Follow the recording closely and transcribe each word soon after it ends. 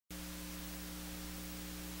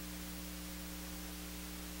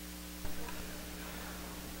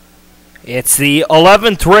It's the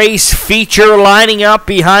 11th race feature lining up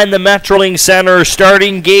behind the Metrolink Center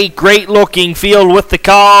starting gate. Great looking field with the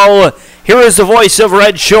call. Here is the voice of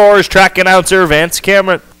Red Shores track announcer Vance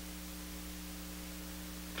Cameron.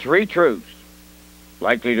 3 Troops.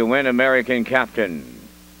 Likely to win American Captain.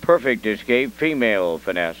 Perfect Escape, Female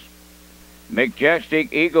Finesse.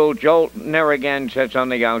 Majestic Eagle Jolt Narragansett on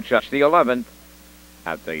the outside. The 11th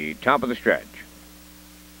at the top of the stretch.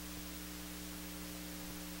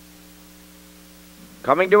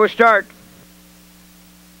 Coming to a start.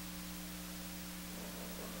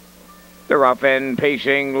 They're up and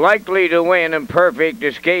pacing, likely to win, and Perfect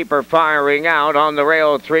Escape are firing out on the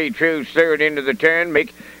rail. 3 Troops third into the turn. Mick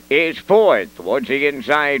is fourth. Towards the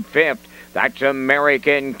inside, fifth. That's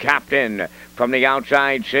American Captain. From the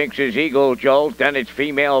outside, 6 is Eagle Jolt. Then it's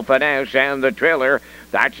Female Finesse and the trailer.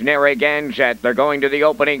 That's Narragansett. They're going to the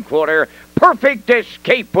opening quarter. Perfect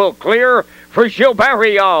Escape will clear for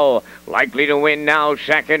Gilberto. Likely to win now,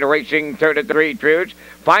 second, racing third at 3 Troops.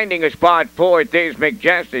 Finding a spot fourth is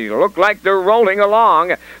Majestic. Look like they're rolling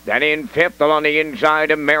along. Then in fifth along the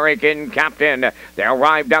inside, American Captain. They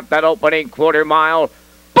arrived up that opening quarter mile.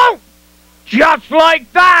 Boom! Just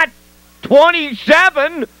like that!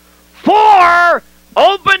 27-4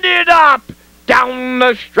 opened it up down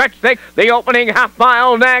the stretch. The opening half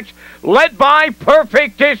mile next, led by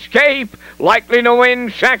Perfect Escape, likely to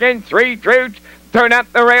win second. 3 Troops turn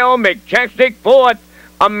up the rail. Majestic fourth,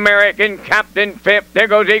 American Captain fifth. There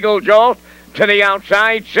goes Eagle Jolt to the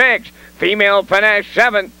outside. 6 Female Finesse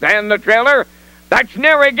seventh, and the trailer, that's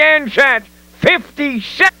Narragansett.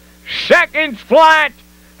 56 seconds flat.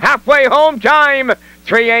 Halfway home time.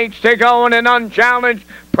 3/8 to go and an unchallenged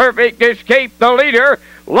Perfect Escape, the leader,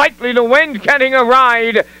 likely to win, getting a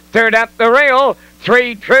ride. Third at the rail,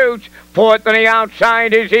 3 Troops. Fourth on the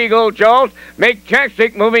outside is Eagle Jolt.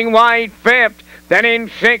 Majestic moving wide, fifth. Then in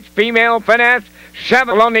 6, Female Finesse.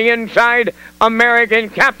 7 on the inside, American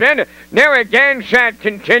Captain. Narragansett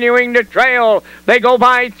continuing to trail. They go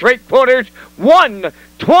by 3/4.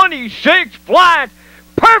 1:26 flat.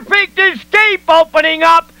 Perfect Escape opening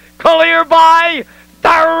up. Clear by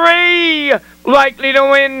 3. Likely to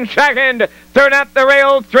win second. Third at the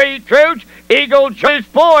rail, 3 Troops. Eagle Jolt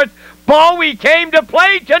fourth. Ball we came to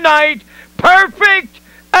play tonight. Perfect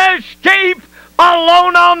Escape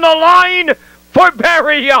alone on the line for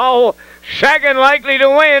Berrio. Second likely to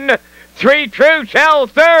win. 3 Troops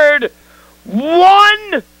held third.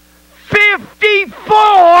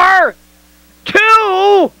 1:54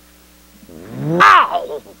 2.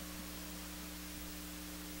 Wow.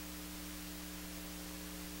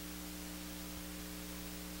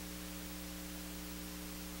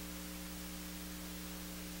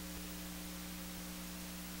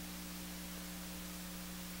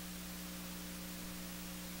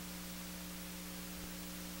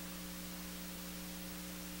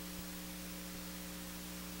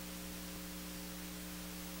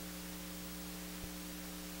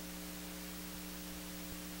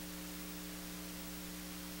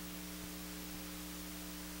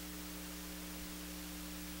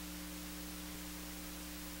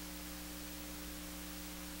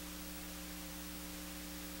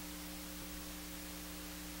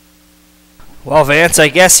 Well, Vance, I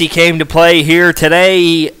guess he came to play here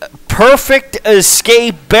today. Perfect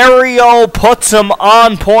Escape. Berrio puts him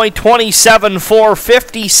on point. 27-4,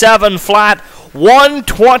 57 flat,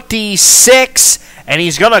 126. And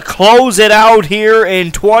he's going to close it out here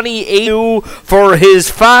in 28 for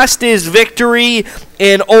his fastest victory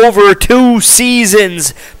in over 2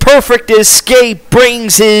 seasons. Perfect Escape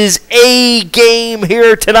brings his A game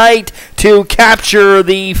here tonight to capture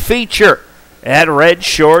the feature at Red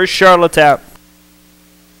Shores, Charlottetown.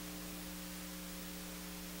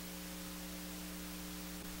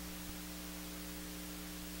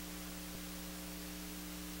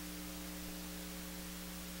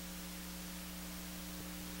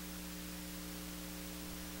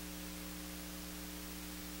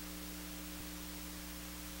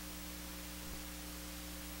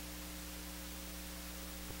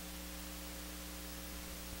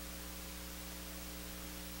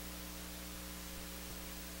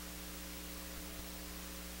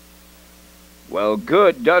 Well,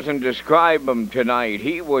 good doesn't describe him tonight.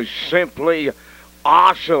 He was simply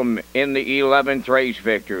awesome in the 11th race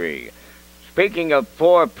victory. Speaking of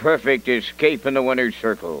 4, Perfect Escape in the winner's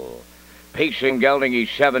circle. Pacing gelding, he's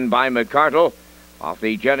 7 by McCardle. Off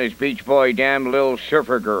the Jenna's Beach Boy Dam, Lil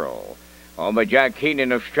Surfer Girl. Owned by Jack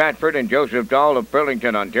Keenan of Stratford and Joseph Dahl of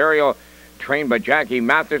Burlington, Ontario. Trained by Jackie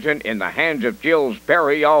Matheson in the hands of Jill's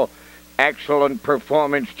Berrio. Excellent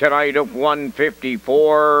performance tonight of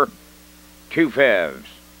 154. 2 fifths.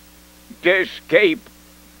 Escape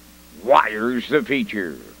wires the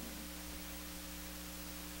feature.